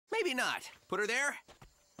maybe not. Put her there.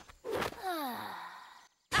 I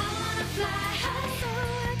wanna fly high so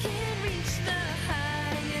I can reach the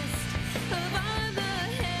highest of all the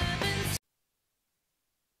heavens.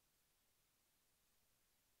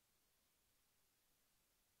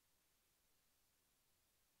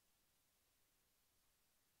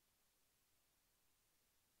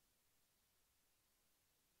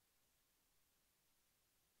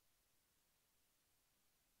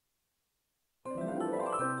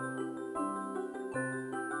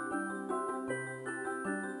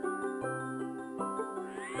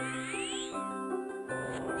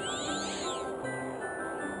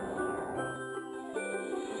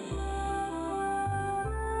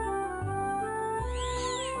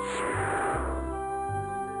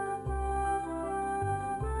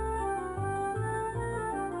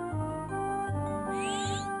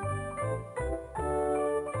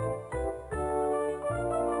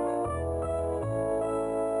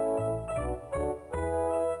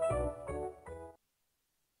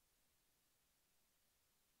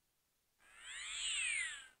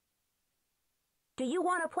 Do you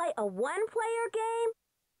want to play a one-player game?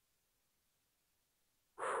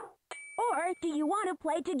 Or do you want to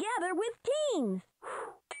play together with teams?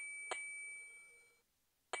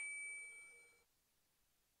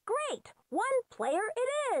 Great! One player it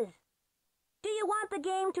is! Do you want the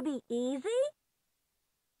game to be easy?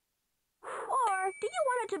 Or do you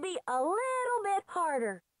want it to be a little bit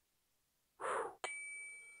harder?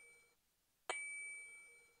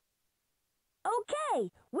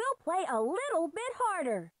 Okay, we'll play a little bit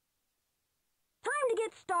harder. Time to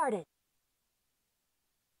get started.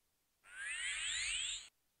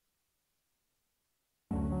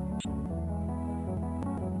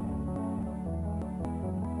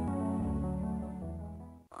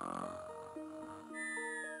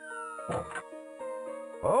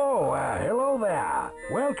 Oh, hello there.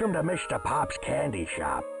 Welcome to Mr. Pop's Candy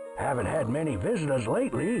Shop. Haven't had many visitors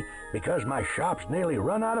lately because my shop's nearly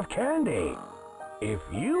run out of candy. If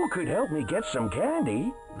you could help me get some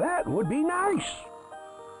candy, that would be nice.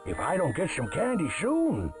 If I don't get some candy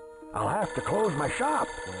soon, I'll have to close my shop.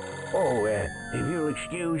 Oh, if you'll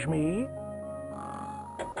excuse me.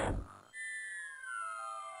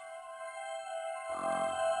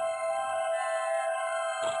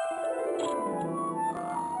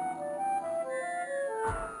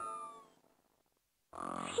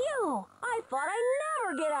 Phew! I thought I'd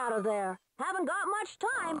never get out of there. Haven't got much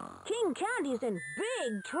time. King Candy's in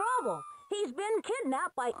big trouble. He's been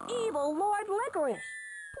kidnapped by evil Lord Licorice.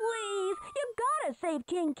 Please, you gotta save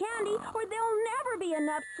King Candy or there'll never be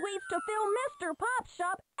enough sweets to fill Mr. Pop's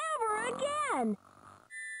shop ever again.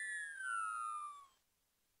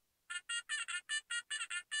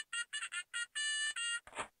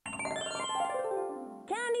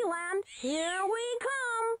 Candyland, here we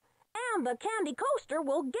come. And the candy coaster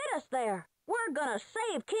will get us there. We're gonna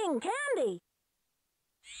save King Candy.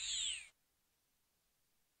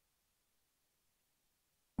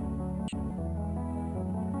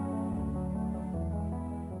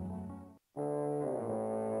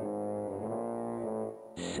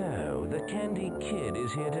 So, the Candy Kid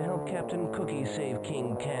is here to help Captain Cookie save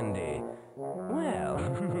King Candy. Well,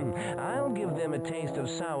 I'll give them a taste of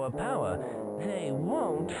sour power. They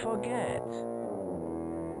won't forget.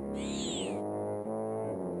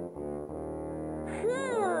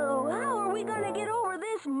 How are we gonna get over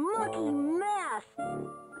this mucky mess?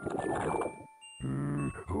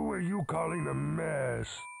 Who are you calling a mess?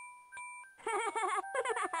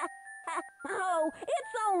 Oh,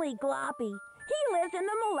 it's only Gloppy. He lives in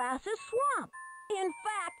the molasses swamp. In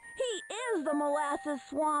fact, he is the molasses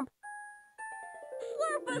swamp.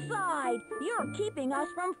 Slurp aside! You're keeping us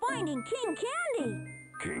from finding King Candy.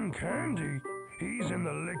 King Candy? He's in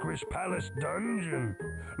the Licorice Palace dungeon.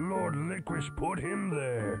 Lord Licorice put him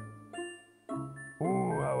there.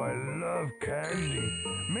 Oh, how I love candy.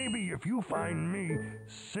 Maybe if you find me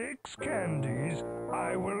 6 candies,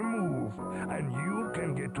 I will move, and you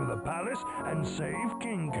can get to the palace and save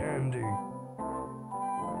King Candy.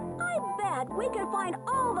 I bet we can find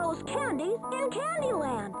all those candies in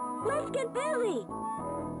Candyland. Let's get busy.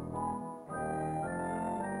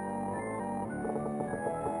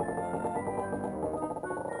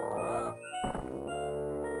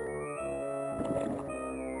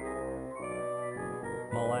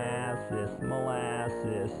 Molasses,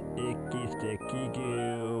 molasses, icky sticky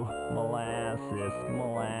goo. Molasses,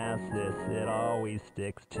 molasses, it always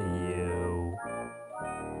sticks to you.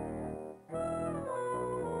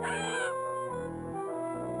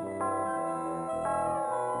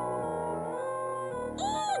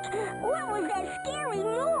 Eek! What was that scary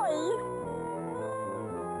noise?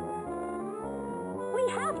 We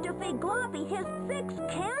have have to feed Gloppy his 6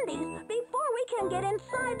 candies before we can get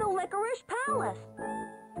inside the Licorice Palace.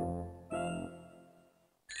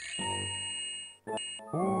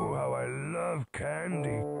 Ooh, how I love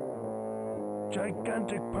candy.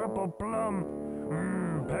 Gigantic purple plum.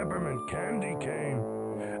 Peppermint candy cane.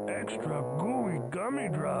 Extra gooey gummy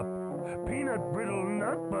drop. Peanut brittle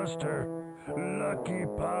nut buster. Lucky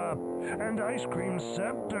Pop. And ice cream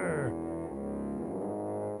scepter.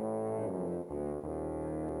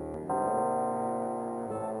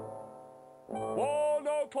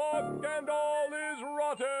 $1 and all is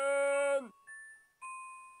rotten!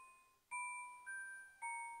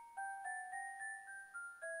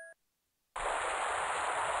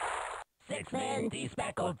 Six minty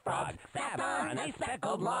speckled frogs sat on a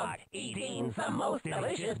speckled log, eating some most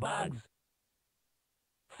delicious bugs.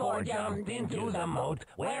 4 jumped into the moat,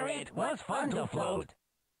 where it was fun to float.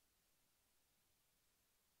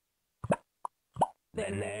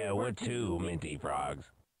 Then there were 2 minty frogs.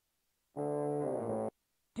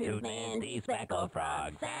 2 minty speckled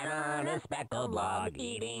frogs sat on a speckled log,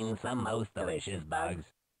 eating some most delicious bugs.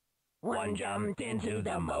 1 jumped into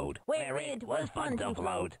the moat, where it was fun to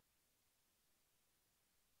float.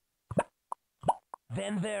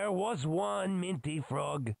 Then there was 1 minty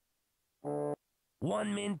frog. 1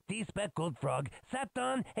 minty speckled frog sat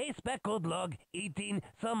on a speckled log, eating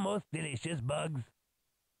some most delicious bugs.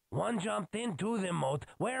 1 jumped into the moat,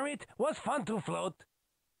 where it was fun to float.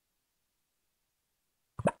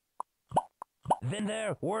 Then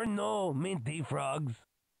there were no minty frogs.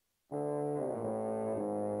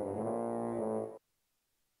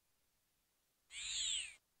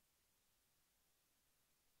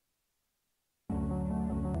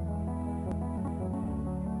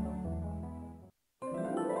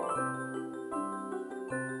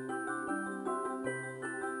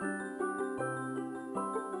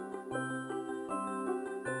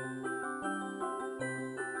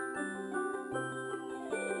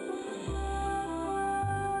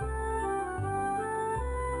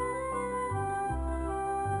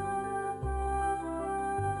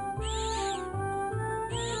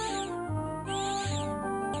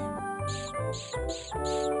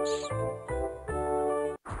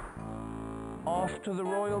 Off to the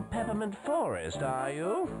Royal Peppermint Forest, are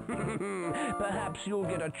you? Perhaps you'll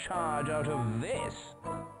get a charge out of this.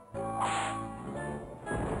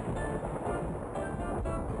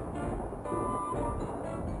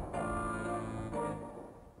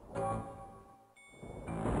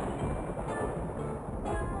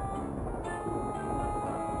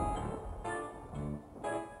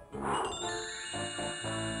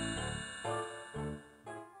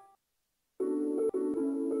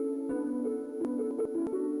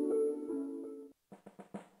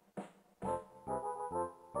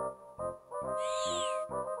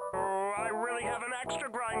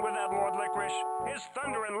 Extra grind with that, Lord Licorice. His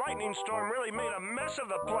thunder and lightning storm really made a mess of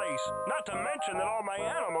the place. Not to mention that all my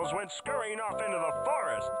animals went scurrying off into the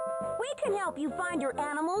forest. We can help you find your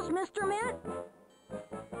animals, Mr. Mint.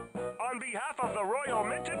 On behalf of the Royal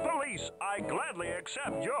Minted Police, I gladly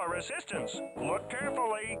accept your assistance. Look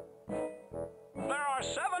carefully. There are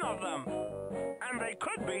 7 of them, and they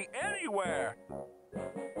could be anywhere.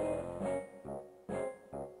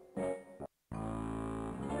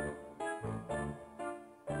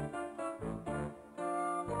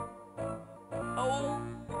 Oh,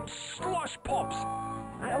 Slosh Pops!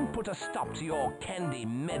 I'll put a stop to your candy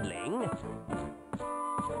meddling.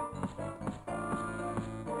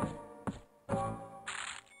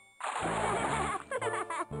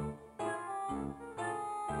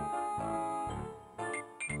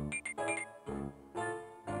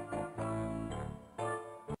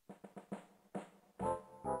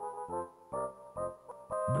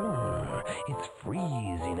 Brr, it's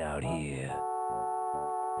freezing out here.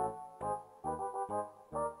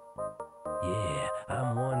 Yeah,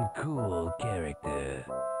 I'm one cool character.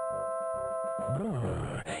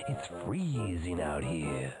 Brr, it's freezing out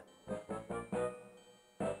here.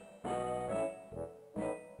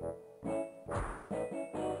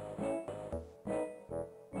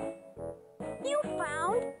 You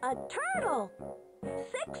found a turtle.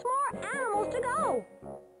 6 more animals to go.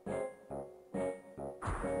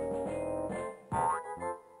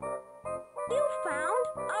 You found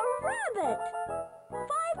a rabbit.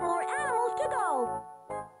 5 more animals to go.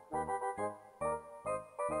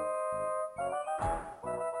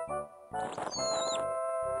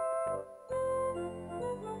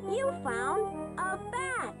 You found a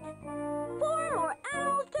bat. 4 more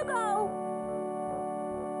animals to go.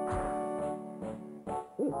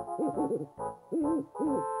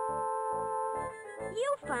 You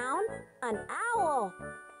found an owl.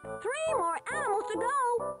 3 more animals to go.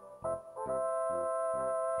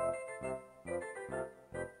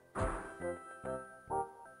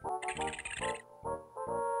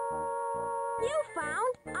 You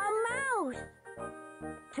found a mouse.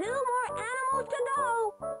 2 more animals to go.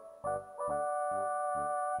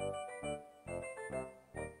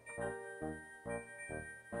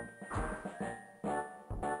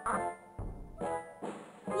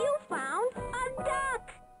 You found a duck.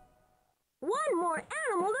 1 more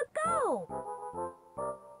animal to go.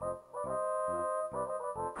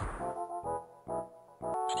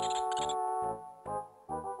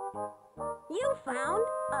 You found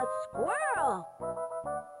a squirrel.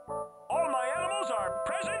 All my animals are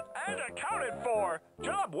present and accounted for.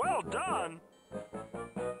 Job well done.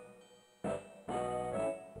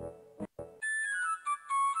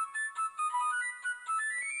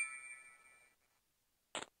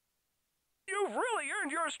 You've really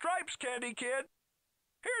earned your stripes, Candy Kid.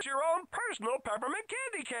 Here's your own personal peppermint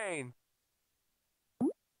candy cane.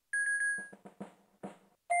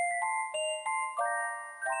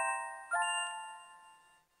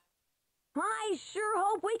 I sure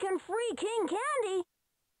hope we can free King Candy.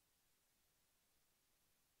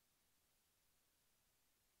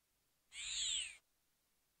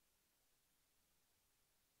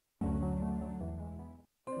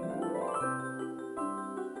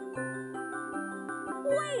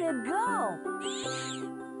 Way to go!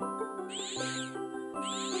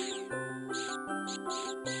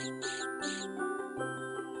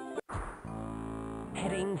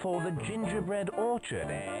 Heading for the gingerbread orchard,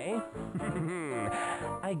 eh?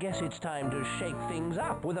 I guess it's time to shake things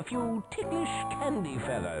up with a few ticklish candy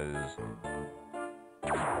feathers.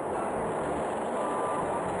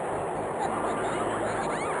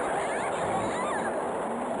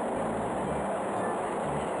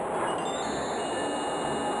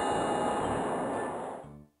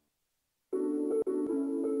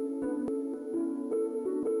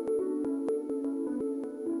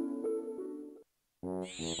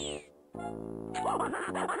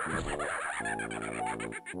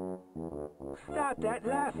 Stop that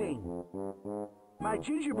laughing. My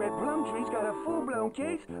gingerbread plum tree's got a full-blown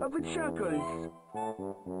case of the chuckles.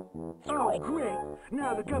 Oh, great.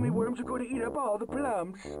 Now the gummy worms are going to eat up all the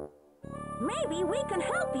plums. Maybe we can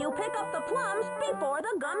help you pick up the plums before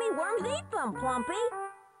the gummy worms eat them, Plumpy.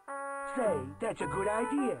 Say, that's a good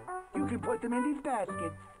idea. You can put them in these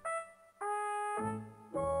baskets.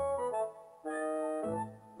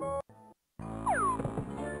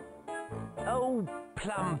 Oh,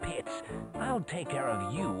 Plum Pits, I'll take care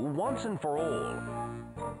of you once and for all.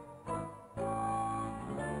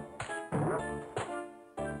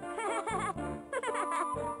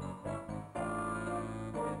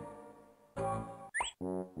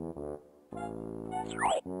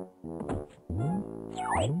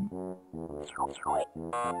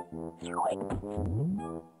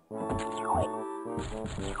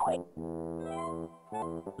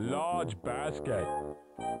 Large basket.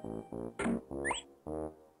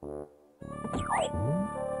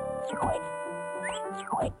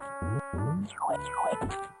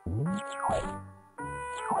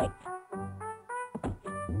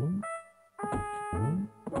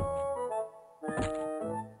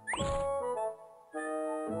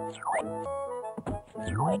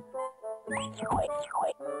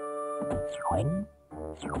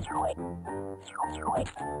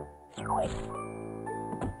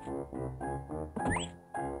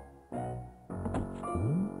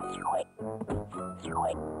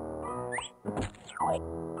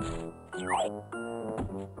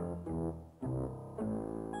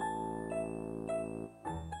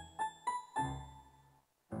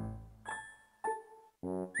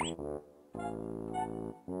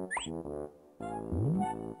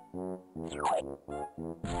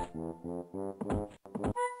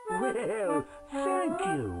 Well, thank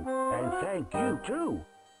you. And thank you, too.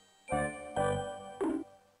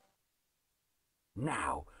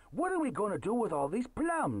 Now, what are we going to do with all these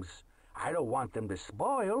plums? I don't want them to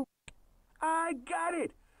spoil. I got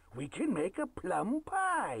it. We can make a plum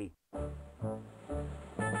pie.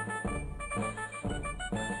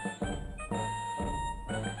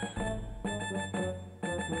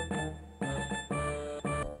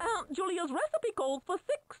 Aunt Julia's recipe calls for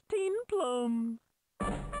 16 plums.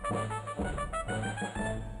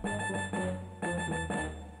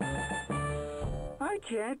 I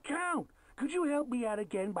can't count. Could you help me out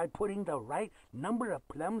again by putting the right number of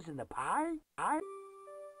plums in the pie?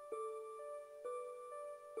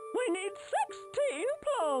 We need 16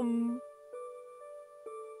 plums.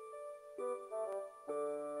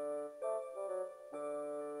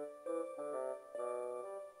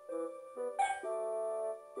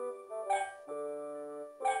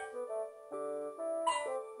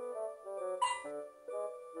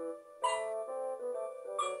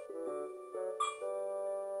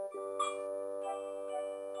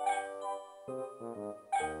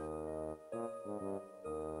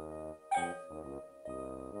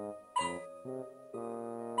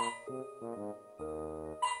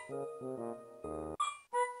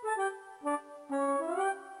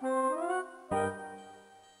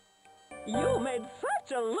 You made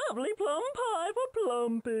such a lovely plum pie for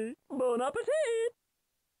Plumpy. Bon appetit!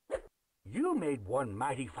 You made one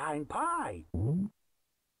mighty fine pie.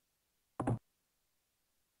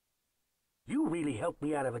 You really helped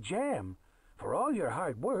me out of a jam. For all your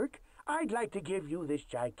hard work, I'd like to give you this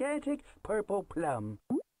gigantic purple plum.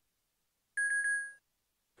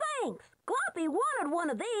 Thanks. Gloppy wanted one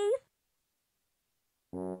of these.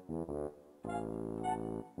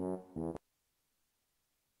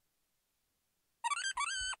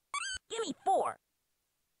 Give me 4.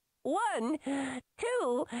 1,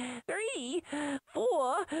 2, 3,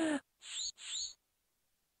 4.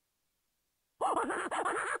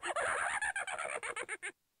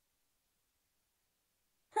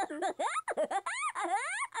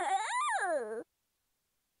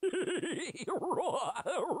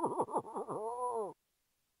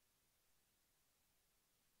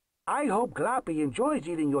 I hope Gloppy enjoys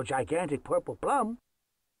eating your gigantic purple plum.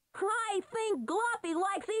 I think Gloppy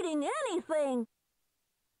likes eating anything.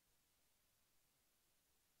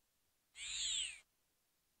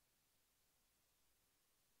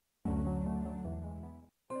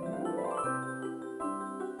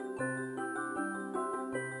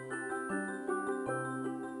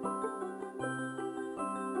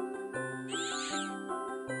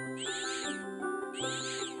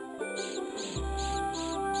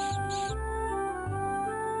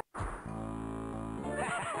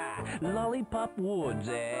 Lollipop Woods,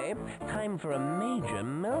 eh? Time for a major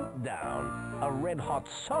meltdown. A red-hot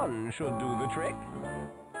sun should do the trick.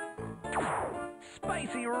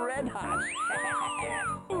 Spicy red hot.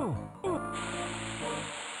 Ooh, ooh.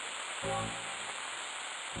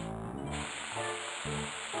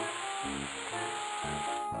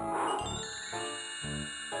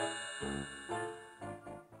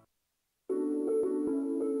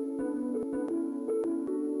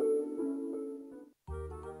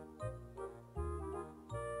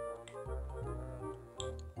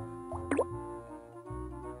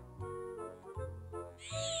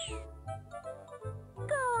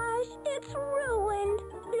 It's ruined.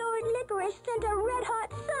 Lord Licorice sent a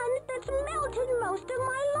red-hot sun that's melted most of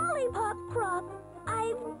my lollipop crop.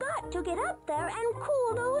 I've got to get up there and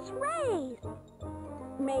cool those rays.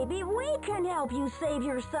 Maybe we can help you save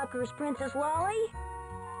your suckers, Princess Lolly.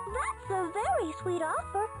 That's a very sweet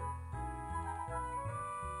offer.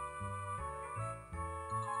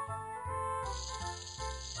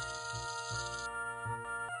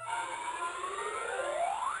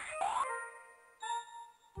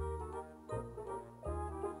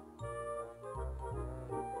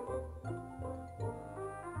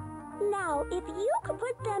 Now, if you could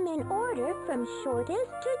put them in order from shortest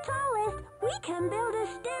to tallest, we can build a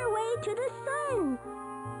stairway to the sun.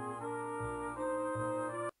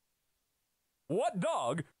 What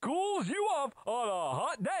dog cools you off on a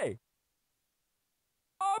hot day?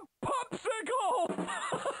 A popsicle!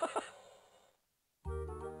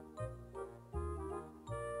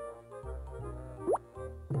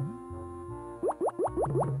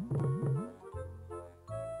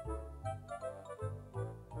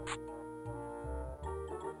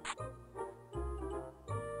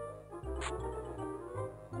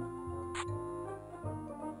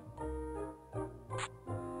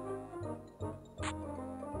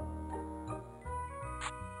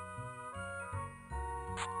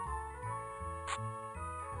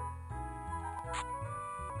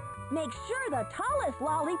 Make sure the tallest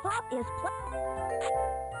lollipop is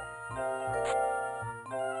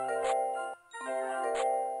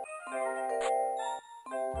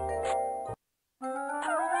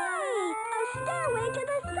Hooray! A stairway to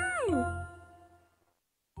the sun!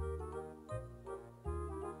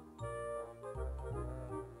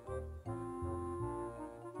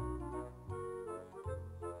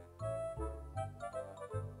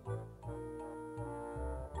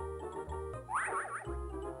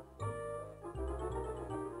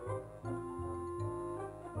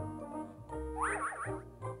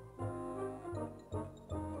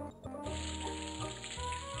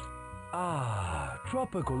 Ah,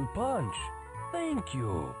 tropical punch. Thank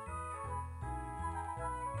you.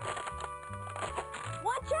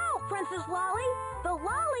 Watch out, Princess Lolly! The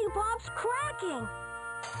lollipop's cracking!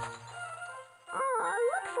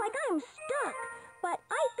 Looks like I'm stuck. But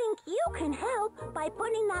I think you can help by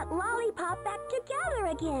putting that lollipop back together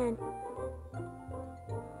again.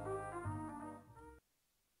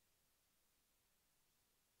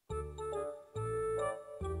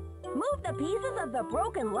 Move the pieces of the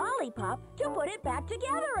broken lollipop to put it back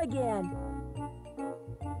together again.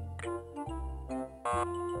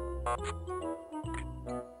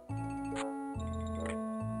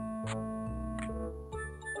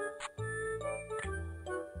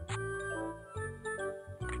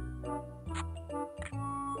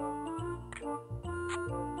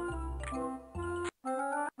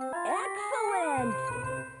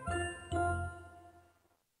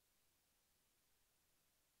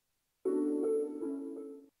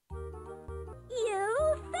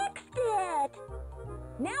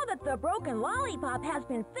 Now that the broken lollipop has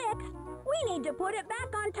been fixed, we need to put it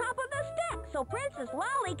back on top of the stick so Princess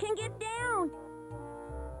Lolly can get down.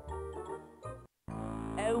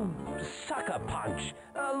 Oh, sucker punch!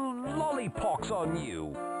 Lollipox on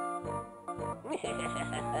you!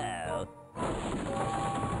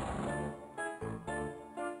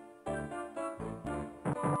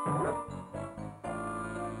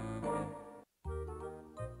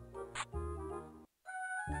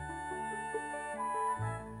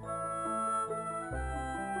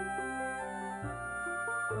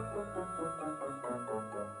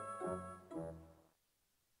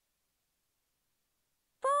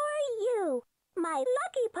 You, my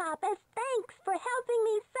Lucky Pop, as thanks for helping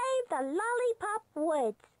me save the Lollipop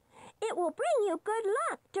Woods. It will bring you good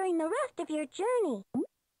luck during the rest of your journey.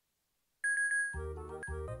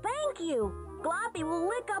 Thank you. Gloppy will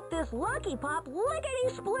lick up this Lucky Pop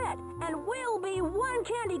lickety-split, and we'll be one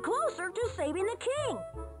candy closer to saving the king.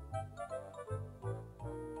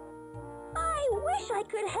 I wish I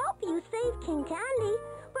could help you save King Candy,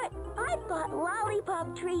 but I've got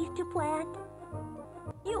lollipop trees to plant.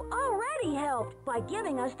 You already helped by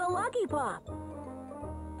giving us the Lucky Pop.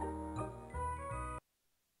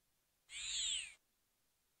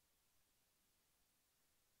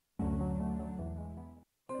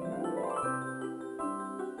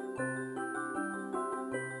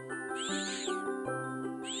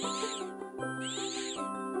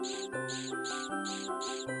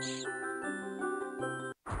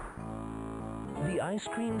 The ice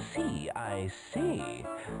cream sea, I see.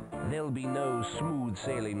 There'll be no smooth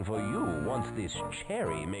sailing for you once this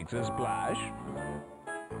cherry makes a splash.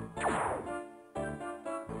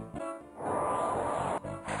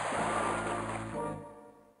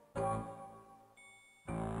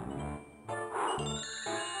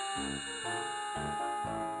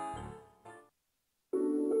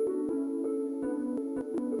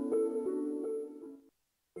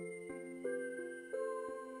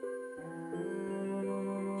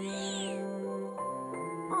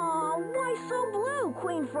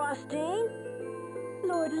 Queen Frostine.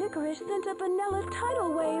 Lord Licorice sent a vanilla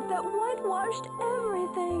tidal wave that whitewashed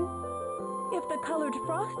everything. If the colored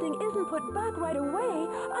frosting isn't put back right away,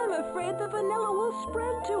 I'm afraid the vanilla will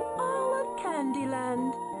spread to all of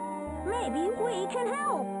Candyland. Maybe we can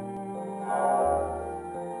help.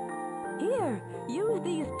 Here, use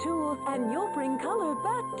these tools and you'll bring color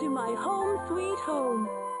back to my home sweet home.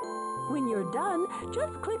 When you're done,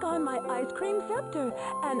 just click on my ice cream scepter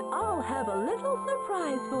and I'll have a little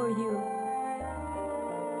surprise for you.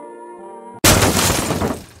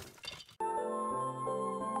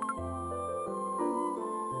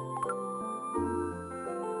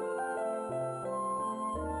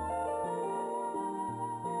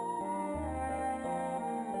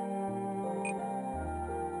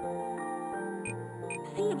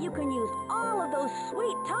 See if you can use all of those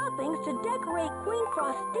sweet toppings to decorate Queen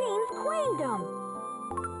Frostine's queendom.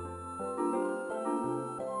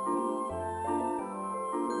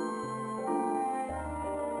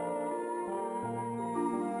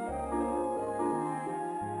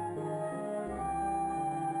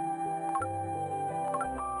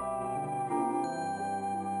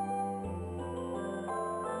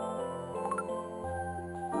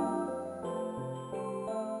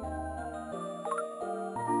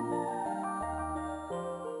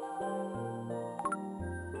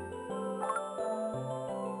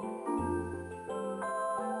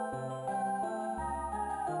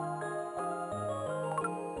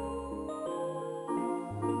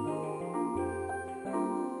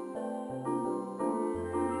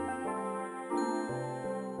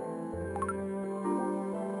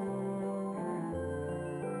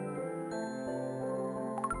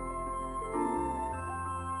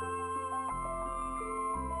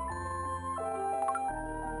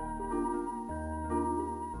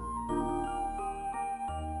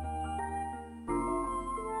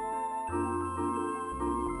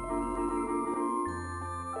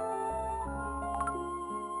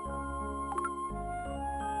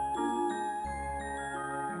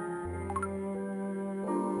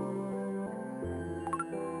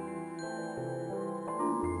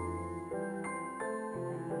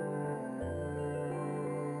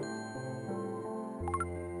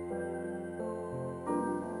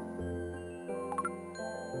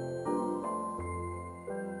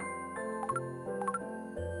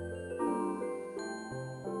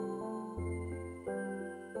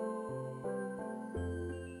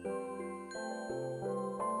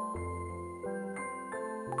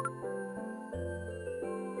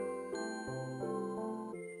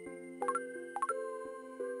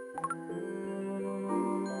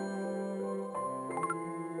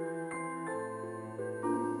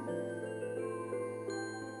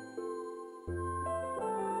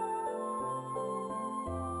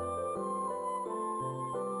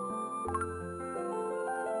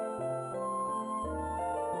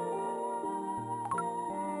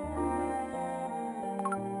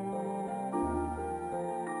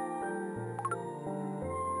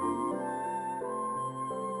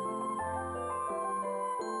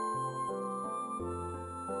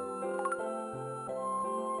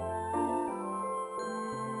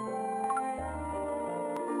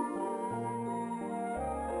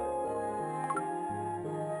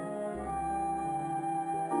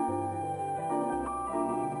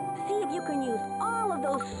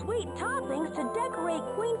 sweet toppings to decorate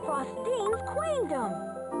Queen Frostine's queendom.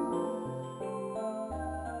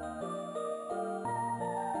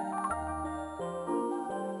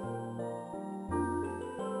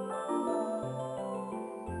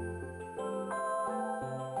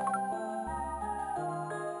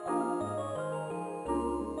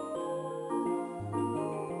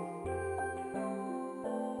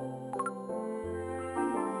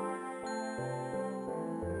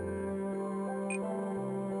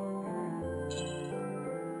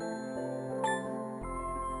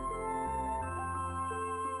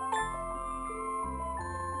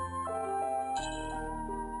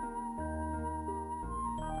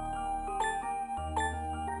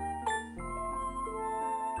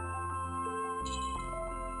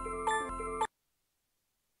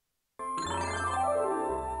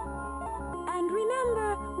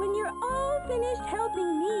 When you're all finished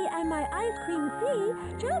helping me and my ice cream fee,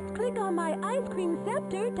 just click on my ice cream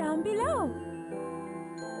scepter down below.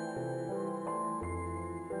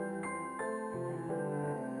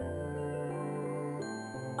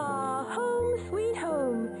 Home sweet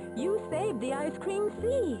home. You saved the ice cream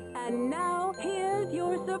fee. And now here's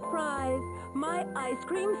your surprise. My ice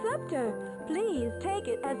cream scepter. Please take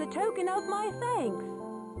it as a token of my thanks.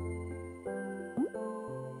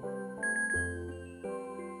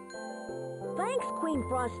 Thanks, Queen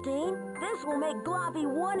Frostine. This will make Gloppy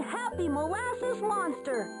one happy molasses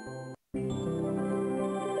monster.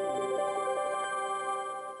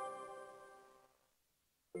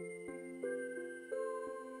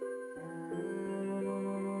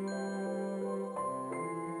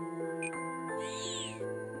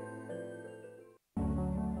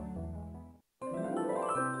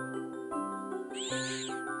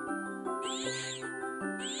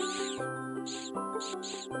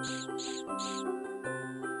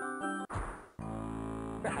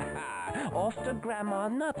 Off to Grandma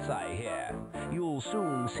Nuts, I hear. You'll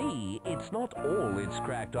soon see it's not all it's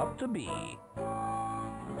cracked up to be.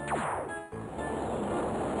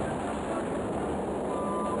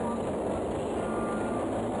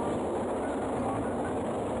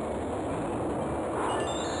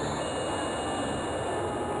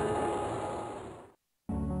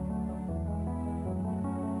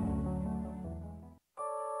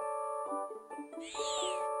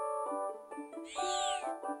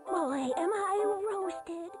 Boy, am I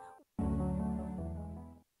roasted.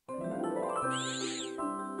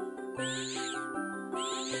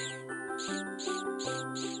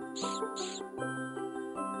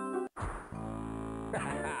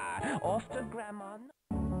 Off to Grandma Nuts.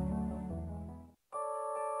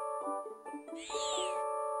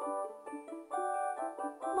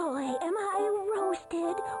 Boy, am I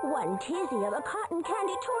roasted. One tizzy of a cotton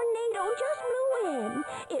candy tornado just blew in.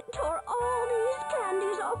 It tore all these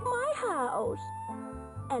candies off my house.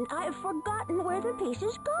 And I've forgotten where the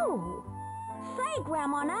pieces go. Say,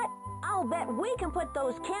 Grandma Nut, I'll bet we can put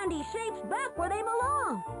those candy shapes back where they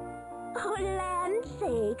belong. Oh, land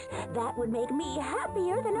sakes, that would make me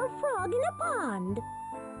happier than a frog in a pond.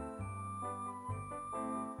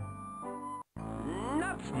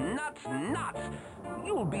 Nuts, nuts, nuts!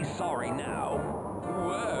 You'll be sorry now.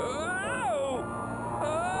 Whoa!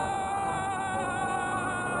 Ah!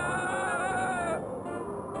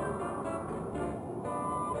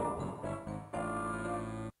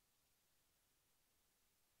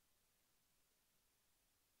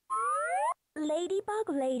 Ladybug,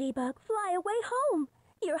 ladybug, fly away home.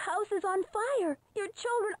 Your house is on fire. Your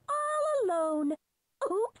children all alone.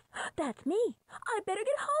 Oops, that's me. I better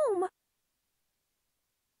get home.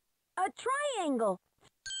 A triangle.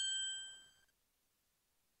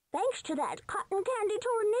 Thanks to that cotton candy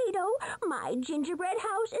tornado, my gingerbread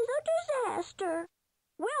house is a disaster.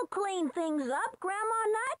 We'll clean things up, Grandma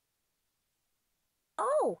Nut.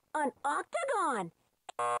 Oh, an octagon.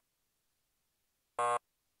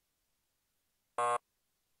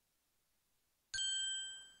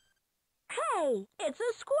 Hey, it's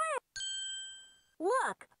a square.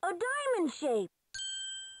 Look, a diamond shape.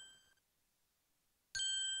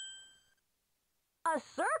 A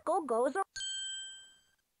circle goes around.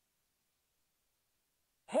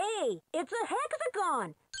 Hey, it's a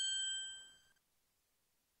hexagon.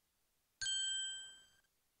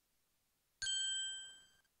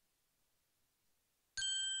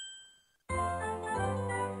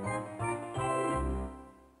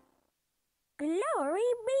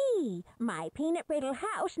 Glory be! My peanut brittle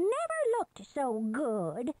house never looked so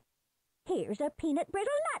good. Here's a peanut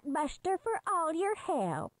brittle nut buster for all your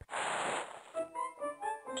help.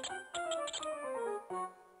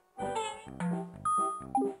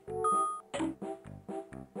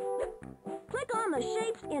 Click on the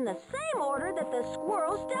shapes in the same order that the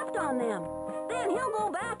squirrel stepped on them. Then he'll go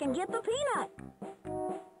back and get the peanut.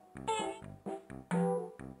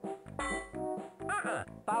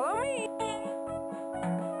 Follow me.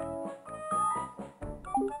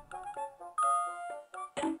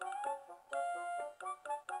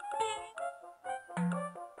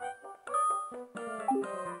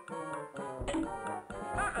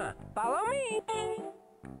 Follow me.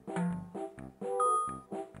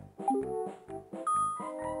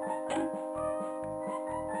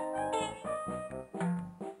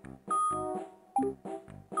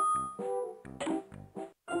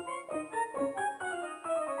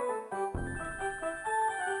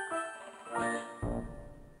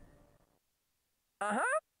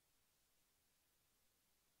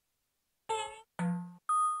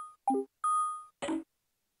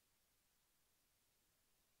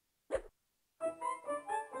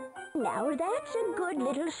 Now that's a good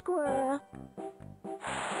little squirrel.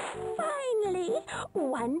 Finally,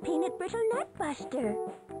 one peanut brittle nut buster.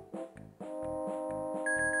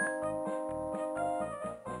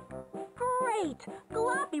 Great!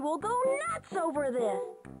 Gloppy will go nuts over this.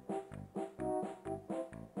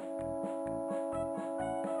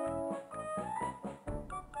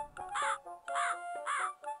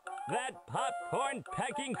 That popcorn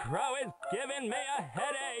pecking crow is giving me a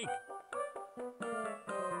headache.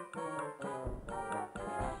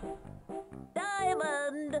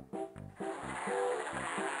 Diamond!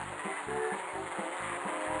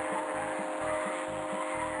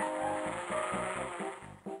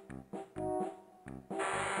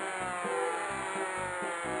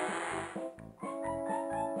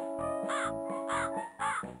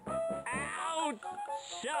 Ouch!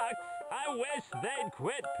 Shucks! I wish they'd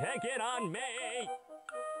quit picking on me.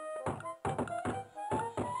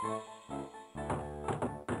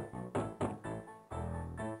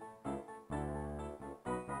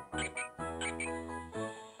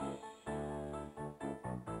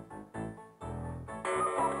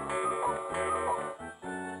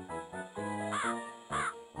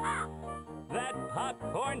 That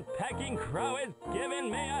popcorn pecking crow is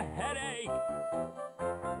giving me a headache.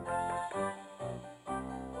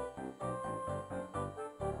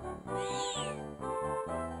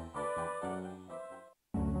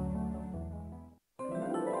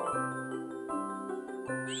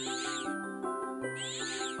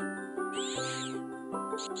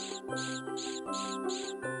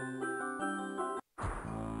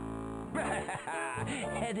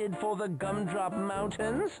 Headed for the Gumdrop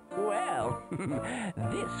Mountains? Well,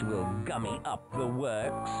 this will gummy up the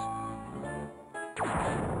works.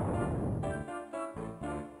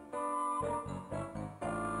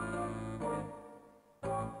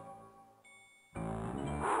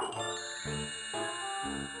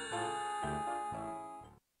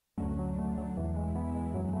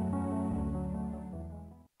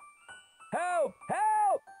 Help!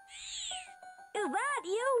 Help! Is that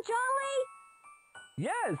you, Jolly?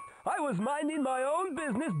 Yes, I was minding my own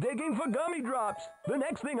business digging for gummy drops. The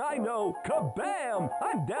next thing I know, kabam!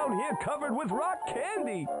 I'm down here covered with rock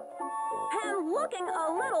candy. And looking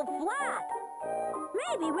a little flat.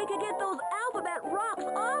 Maybe we could get those alphabet rocks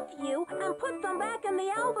off you and put them back in the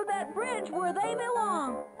alphabet bridge where they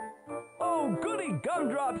belong. Oh, goody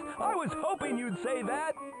gumdrops! I was hoping you'd say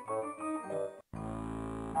that.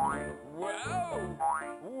 Whoa! Whoa!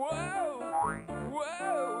 Whoa!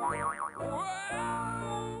 Whoa!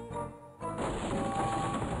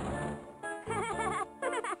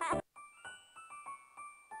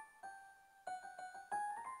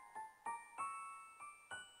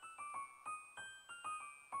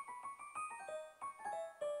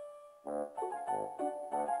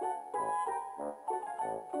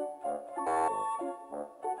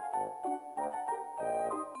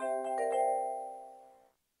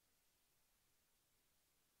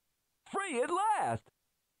 Free at last!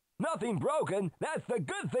 Nothing broken. That's the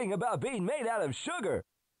good thing about being made out of sugar.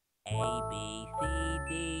 A, B, C,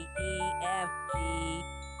 D, E, F, G, H,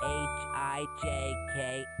 I, J,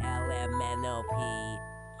 K, L, M, N, O, P,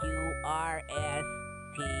 Q, R, S,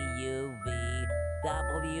 T, U, V,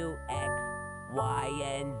 W, X, Y,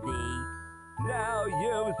 and Z. Now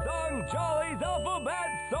you've sung Jolly's alphabet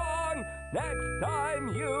song. Next time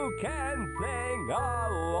you can sing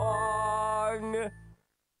along.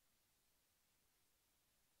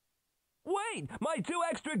 Wait, my 2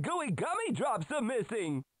 extra gooey gummy drops are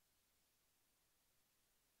missing.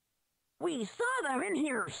 We saw them in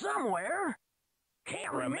here somewhere.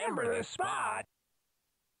 Can't remember the spot.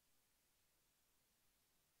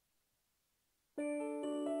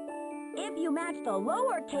 It's If you match the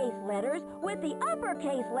lowercase letters with the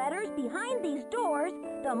uppercase letters behind these doors,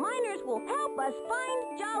 the miners will help us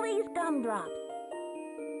find Jolly's gumdrops.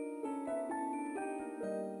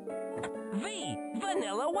 V.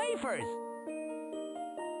 Vanilla wafers.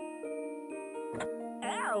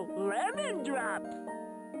 L. Lemon drops.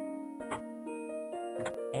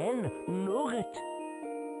 N. Nougat.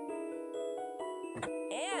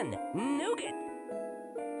 N. Nougat.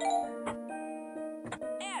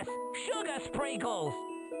 S. Sugar sprinkles.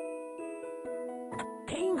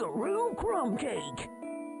 Kangaroo crumb cake.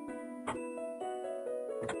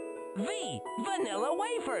 V. Vanilla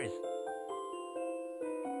wafers.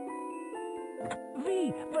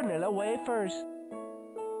 V. Vanilla wafers.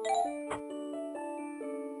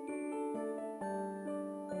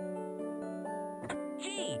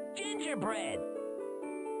 G. Gingerbread.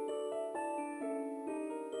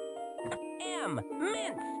 M.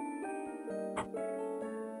 Mince.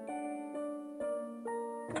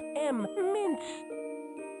 M. Mince.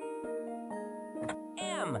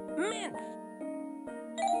 M. Mince.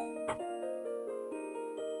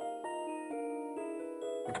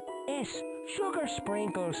 S. Sugar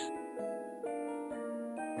sprinkles.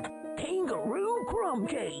 Kangaroo crumb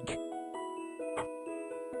cake.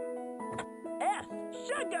 S.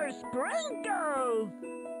 Sugar sprinkles.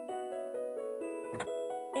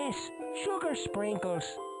 S. Sugar sprinkles.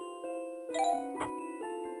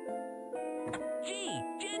 G.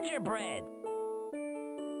 Gingerbread.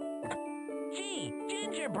 G.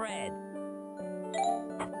 Gingerbread.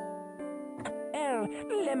 L.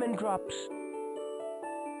 Lemon drops.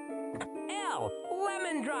 L.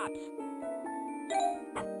 Lemon drops.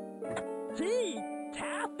 T.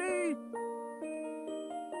 Taffy.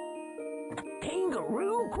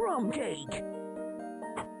 Kangaroo crumb cake.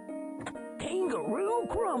 Kangaroo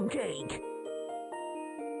crumb cake.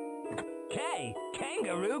 K.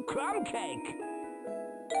 Kangaroo crumb cake.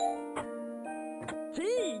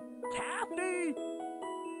 T. Taffy.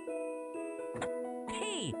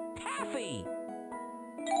 T. Taffy.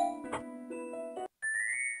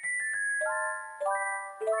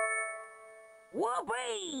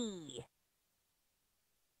 Whoopee!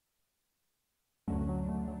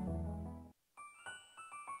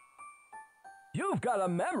 You've got a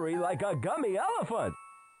memory like a gummy elephant.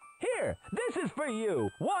 Here, this is for you.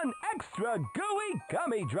 One extra gooey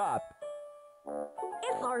gummy drop.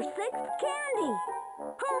 It's our 6th candy!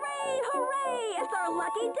 Hooray, hooray! It's our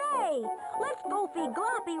lucky day! Let's go feed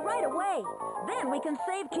Gloppy right away. Then we can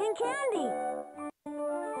save King Candy.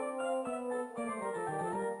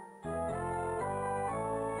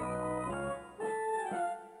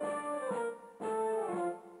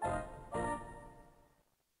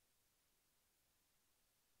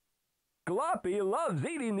 Gloppy loves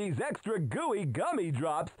eating these extra gooey gummy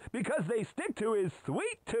drops because they stick to his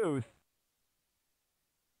sweet tooth.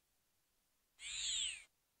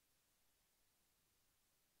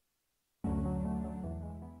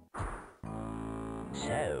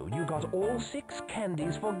 So, you got all 6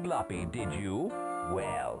 candies for Gloppy, did you?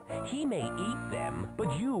 Well, he may eat them,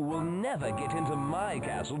 but you will never get into my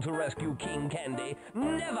castle to rescue King Candy.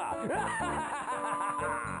 Never!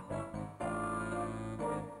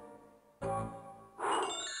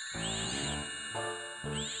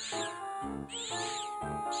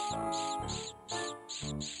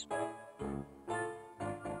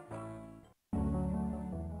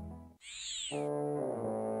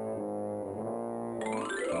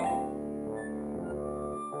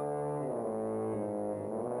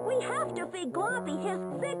 We have to feed Gloppy his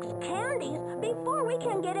 6 candies before we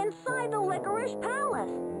can get inside the Licorice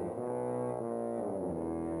Palace.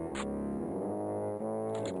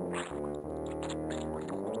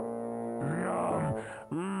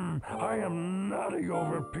 Yum! I am nutty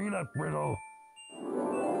over peanut brittle.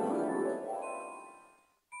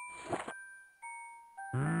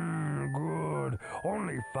 Good.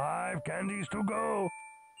 Only 5 candies to go.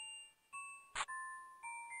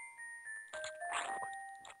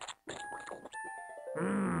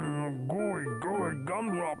 Gooey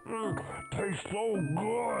gumdrop. Tastes so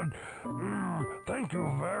good. Thank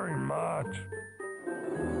you very much.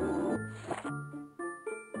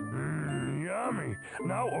 Yummy.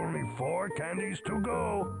 Now only 4 candies to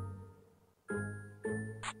go.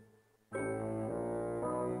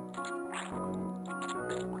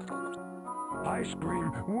 Ice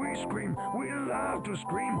cream, we love to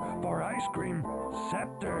scream for ice cream.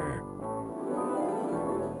 Scepter.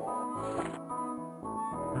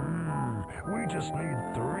 We just need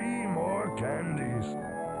 3 more candies.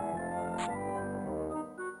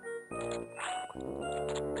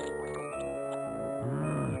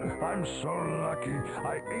 I'm so lucky.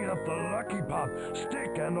 I ate up the Lucky Pop,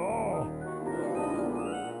 stick and all.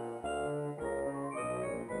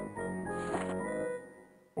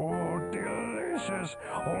 Oh, delicious.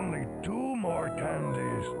 Only 2 more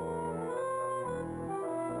candies.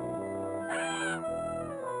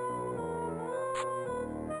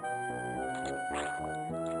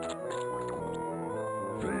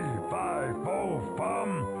 Fee, fi, fo,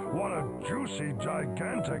 fum. What a juicy,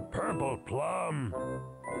 gigantic purple plum.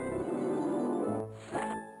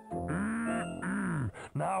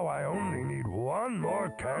 Now I only need 1 more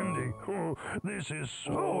candy. Oh, this is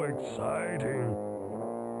so exciting.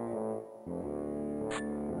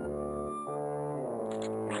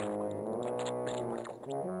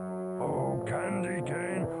 Oh, candy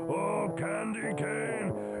cane, oh, candy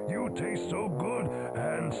cane, you taste so good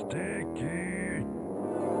and sticky.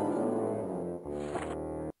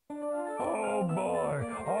 Oh boy,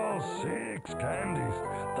 all 6 candies.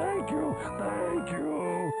 Thank you, thank you.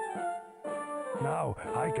 Now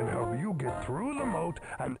I can help you get through the moat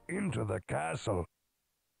and into the castle.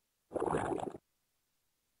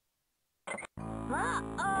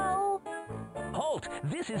 Uh-oh. Halt!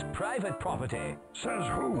 This is private property. Says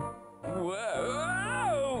who?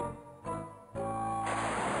 Whoa!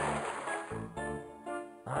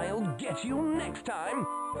 I'll get you next time.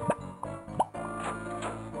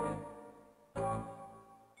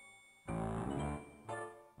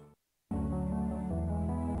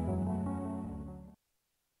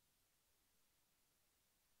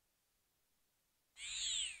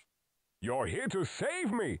 You're here to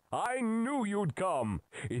save me. I knew you'd come.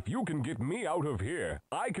 If you can get me out of here,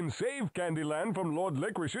 I can save Candyland from Lord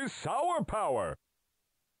Licorice's sour power.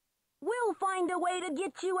 We'll find a way to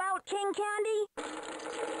get you out, King Candy.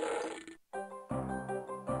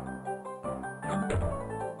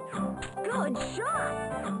 Good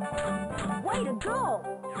shot. Way to go.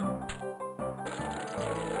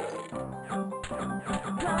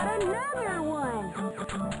 Got another one.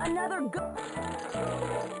 Another go.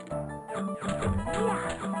 Yeah.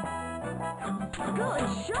 Good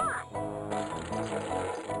shot.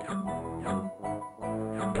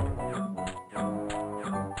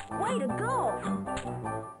 Way to go.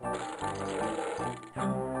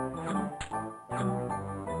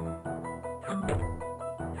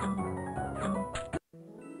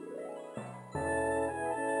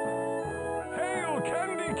 Hail,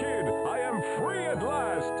 Candy Kid! I am free at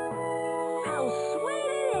last. How sweet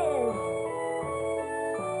it is.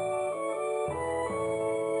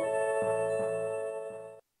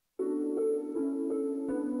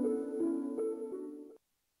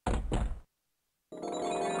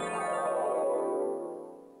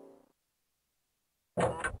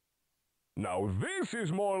 Now this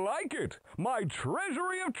is more like it. My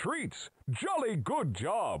treasury of treats. Jolly good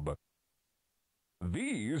job.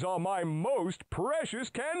 These are my most precious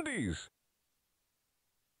candies.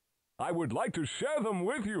 I would like to share them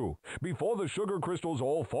with you. Before the sugar crystals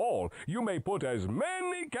all fall, you may put as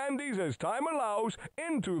many candies as time allows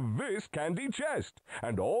into this candy chest,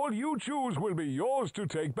 and all you choose will be yours to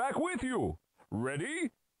take back with you. Ready?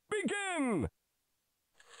 Begin!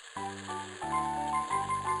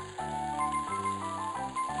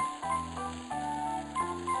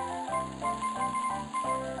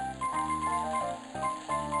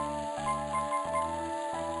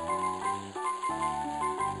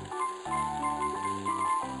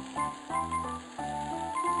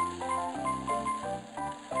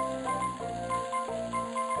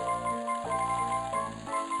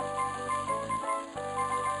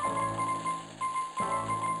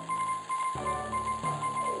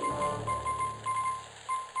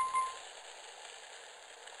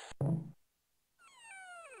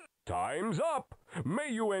 Time's up!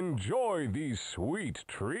 May you enjoy these sweet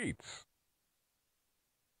treats.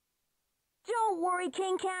 Don't worry,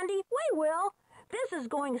 King Candy. We will. This is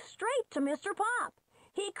going straight to Mr. Pop.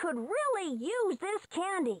 He could really use this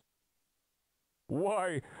candy.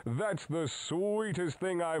 Why, that's the sweetest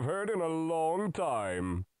thing I've heard in a long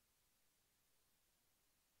time.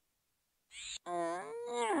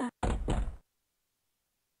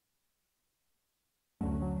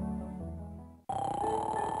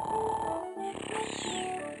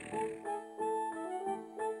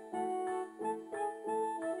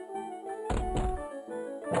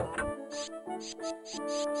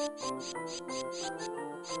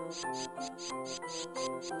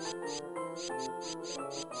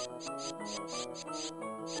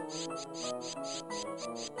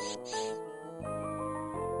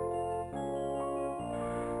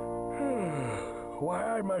 Why,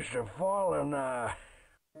 I must have fallen,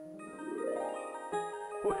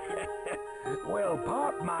 Well,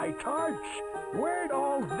 Pop, my tarts. Where'd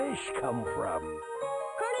all this come from?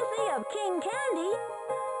 Courtesy of King Candy,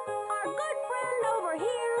 our good friend over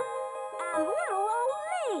here, and little old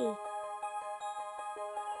me.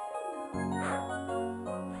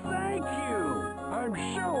 Thank you! I'm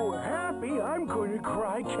so happy I'm going to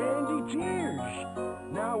cry candy tears.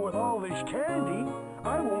 Now with all this candy,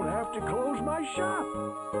 I won't have to close my shop.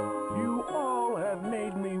 You all have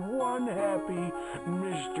made me one happy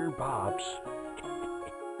Mr. Pops.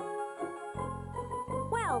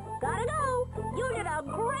 Well, gotta go. You did a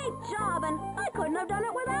great job, and I couldn't have done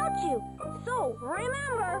it without you. So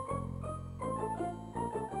remember,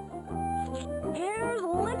 here's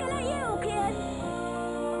looking at you, kid.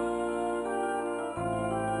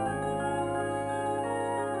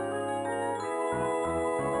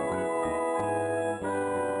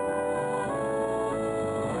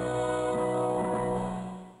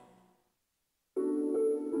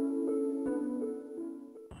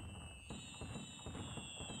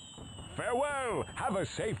 Farewell. Have a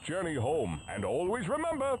safe journey home. And always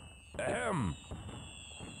remember, ahem.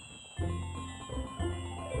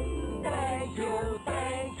 Thank you,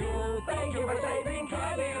 thank you, thank you for saving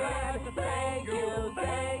Candyland.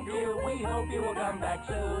 Thank you, we hope you will come back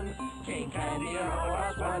soon. King Candy and all of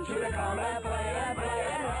us want you to come and play and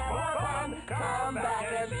have more fun. Come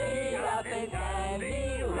back and see us in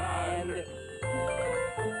Candyland.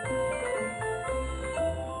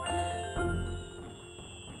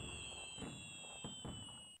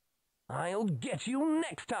 I'll get you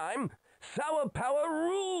next time. Sour Power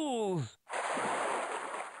rules!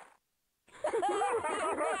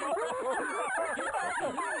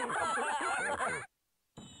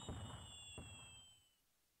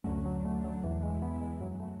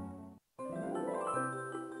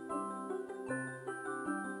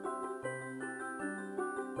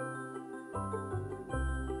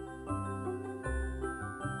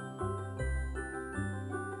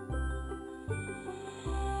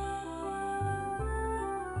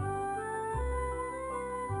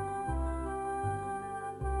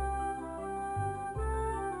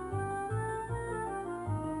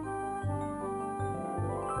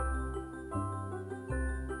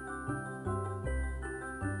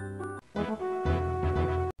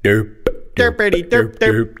 Derp, derpity derp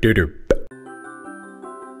derp derp.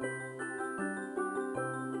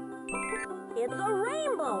 It's a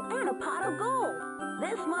rainbow and a pot of gold.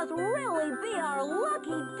 This must really be our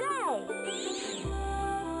lucky day.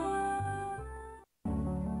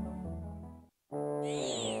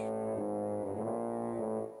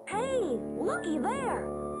 Hey, looky there.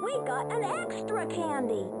 We got an extra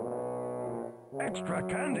candy. Extra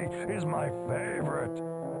candy is my favorite.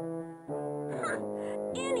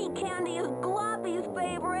 Any candy is Gloppy's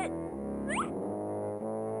favorite.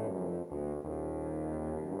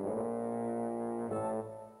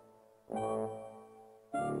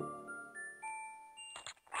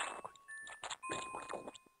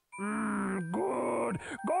 Good.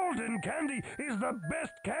 Golden candy is the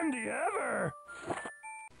best candy ever.